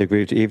you.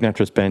 Even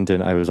after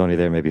spending, I was only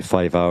there maybe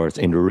 5 hours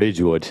in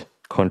Ridgewood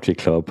Country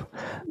Club,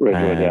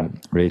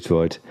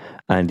 Ridgewood,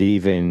 and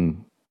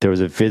even there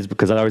was a visit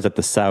because I was at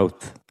the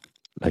South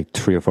like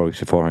 3 or 4 weeks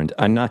beforehand,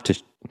 and not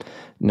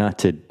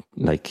to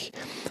like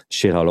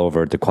shit all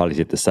over the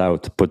quality at the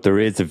South, but there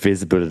is a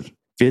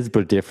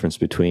visible difference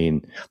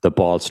between the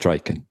ball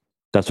striking.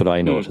 That's what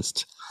I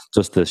noticed.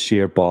 Just the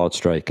sheer ball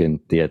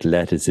striking, the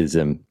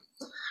athleticism,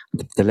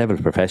 the level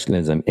of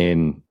professionalism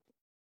in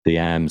the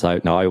AMs.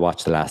 I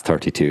watched the last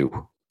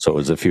 32, so it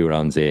was a few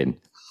rounds in.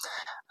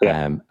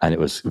 And it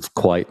was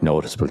quite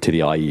noticeable to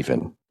the eye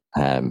even.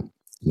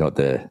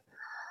 The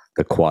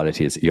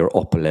quality is you're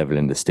up a level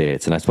in the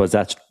States. And I suppose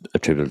that's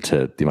attributable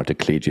to the amount of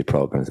collegiate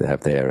programs they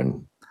have there.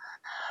 And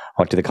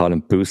what do they call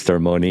them? Booster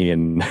money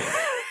and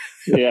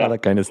all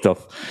that kind of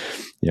stuff.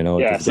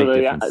 So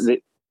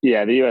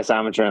the US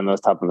Amateur and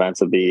those top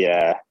events will be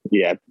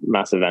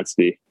massive events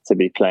to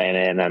be playing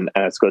in, and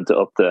it's good to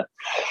up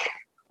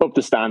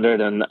the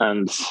standard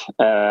and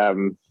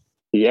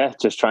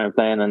just try and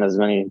play in as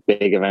many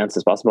big events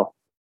as possible.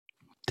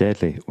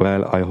 Deadly.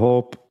 Well, I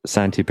hope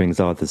Santi brings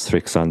all the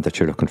tricks on that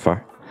you're looking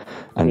for,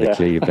 and the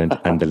Cleveland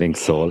and the Link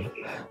Soul.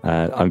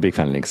 I'm a big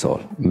fan of Link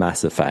Soul,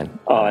 massive fan.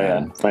 Oh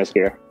yeah, nice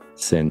gear.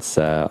 Since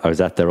I was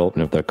at their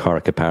opening of their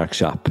Corrica Park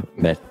shop,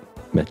 met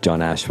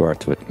John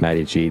Ashworth with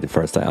Matty G the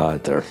first time.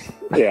 They're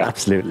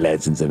absolute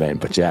legends of men.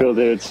 But cool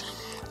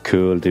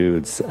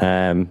dudes.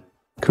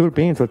 Cool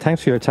beans. Well,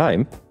 thanks for your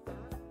time.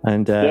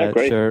 And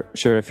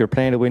sure, if you're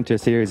playing a winter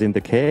series in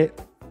the K,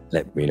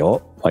 let me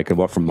know. I can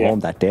work from home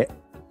that day.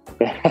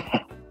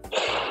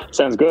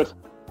 Sounds good.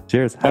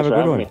 Cheers. Have a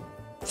good one.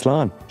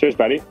 Slán. Cheers,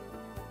 buddy.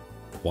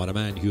 What a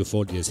man. Hugh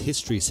Foley is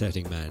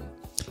history-setting man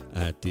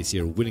this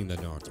year, winning the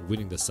North,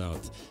 winning the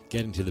South,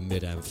 getting to the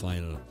Mid-Am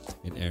final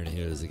in Erin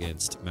Hills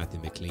against Matthew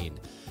McLean.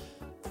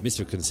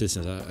 Mr.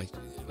 Consistent.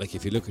 Like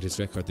if you look at his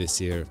record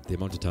this year, the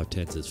amount of top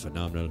 10s is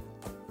phenomenal.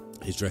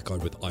 His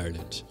record with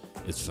Ireland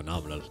is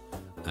phenomenal.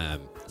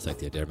 It's like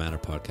the Adair Manor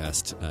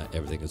podcast.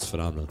 Everything is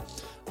phenomenal.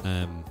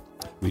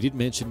 We did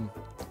mention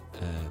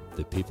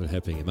the people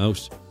helping him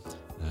out.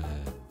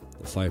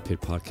 The Fire Pit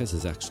podcast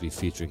is actually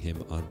featuring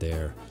him on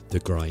their The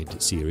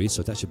Grind series,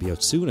 so that should be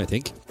out soon, I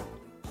think.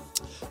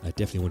 I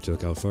definitely want to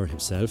look out for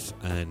himself,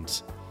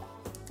 and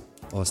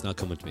it's not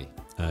coming to me.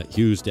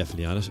 Hugh's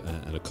definitely on it,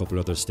 and a couple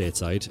others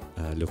stateside,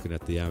 looking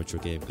at the amateur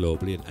game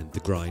globally and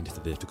the grind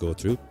that they have to go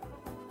through.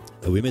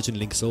 We mentioned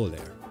Link Soul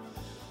there.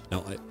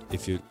 Now,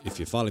 if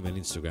you follow me on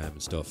Instagram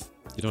and stuff,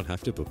 you don't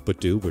have to, but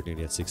do. We're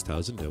nearly at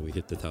 6,000. We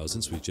hit the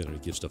thousands. We generally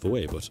give stuff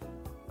away, but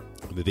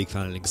I'm a big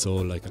fan of Link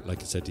Soul. Like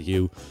I said to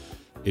you,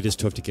 it is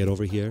tough to get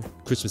over here.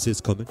 Christmas is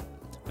coming.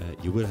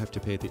 You will have to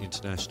pay the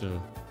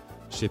international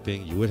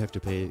shipping. You will have to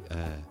pay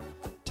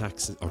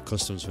taxes or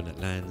customs when it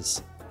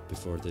lands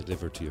before they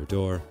deliver to your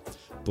door.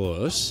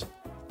 But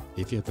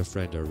if you have a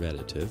friend or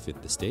relative in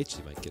the States,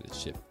 you might get it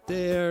shipped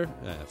there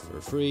for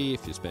free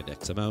if you spend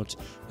X amount,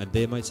 and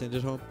they might send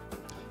it home.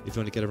 If you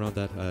want to get around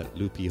that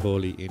loopy,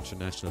 holy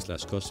international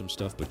 /custom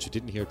stuff, but you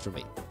didn't hear it from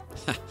me.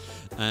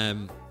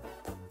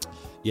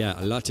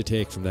 Yeah, a lot to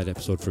take from that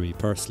episode for me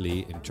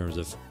personally in terms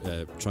of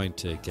trying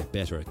to get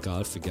better at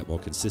golf and get more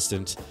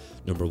consistent.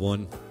 Number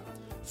one,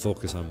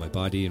 focus on my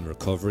body and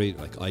recovery.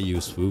 Like I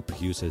use Swoop.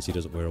 Hugh says he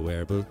doesn't wear a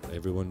wearable.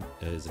 Everyone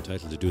is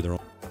entitled to do their own.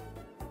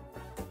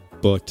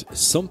 But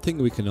something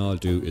we can all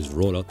do is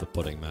roll out the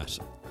putting mat.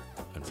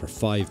 And for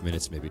 5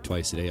 minutes, maybe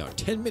twice a day, or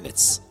 10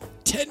 minutes.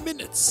 10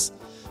 minutes!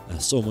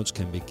 So much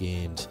can be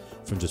gained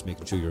from just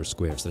making sure you're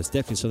square. So that's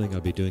definitely something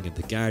I'll be doing in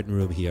the garden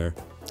room here,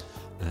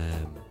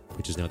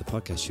 which is now the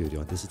podcast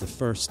studio. And this is the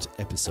first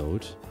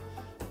episode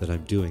that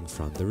I'm doing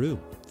from the room,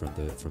 from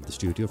the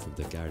studio, from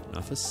the garden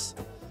office.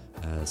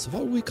 So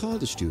what would we call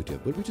the studio?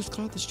 Would we just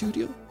call it the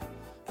studio?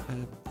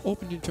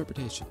 Open to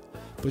interpretation.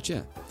 But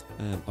yeah,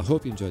 I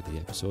hope you enjoyed the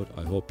episode.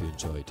 I hope you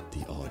enjoyed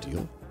the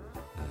audio.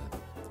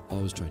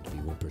 Always trying to be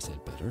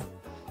 1% better.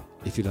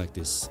 If you like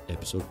this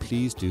episode,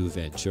 please do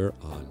venture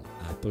on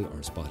Apple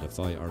or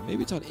Spotify, or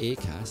maybe it's on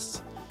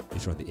Acast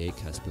if you're on the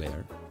Acast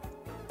player.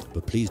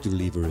 But please do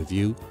leave a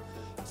review.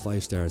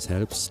 5 stars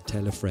helps.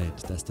 Tell a friend.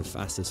 That's the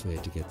fastest way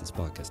to get this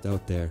podcast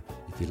out there.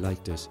 If you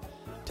liked it,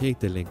 take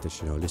the link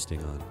that you're now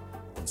listening on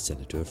and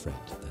send it to a friend.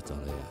 That's all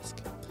I ask.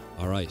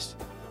 All right.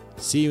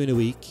 See you in a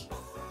week.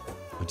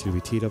 Until we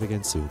tee it up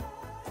again soon.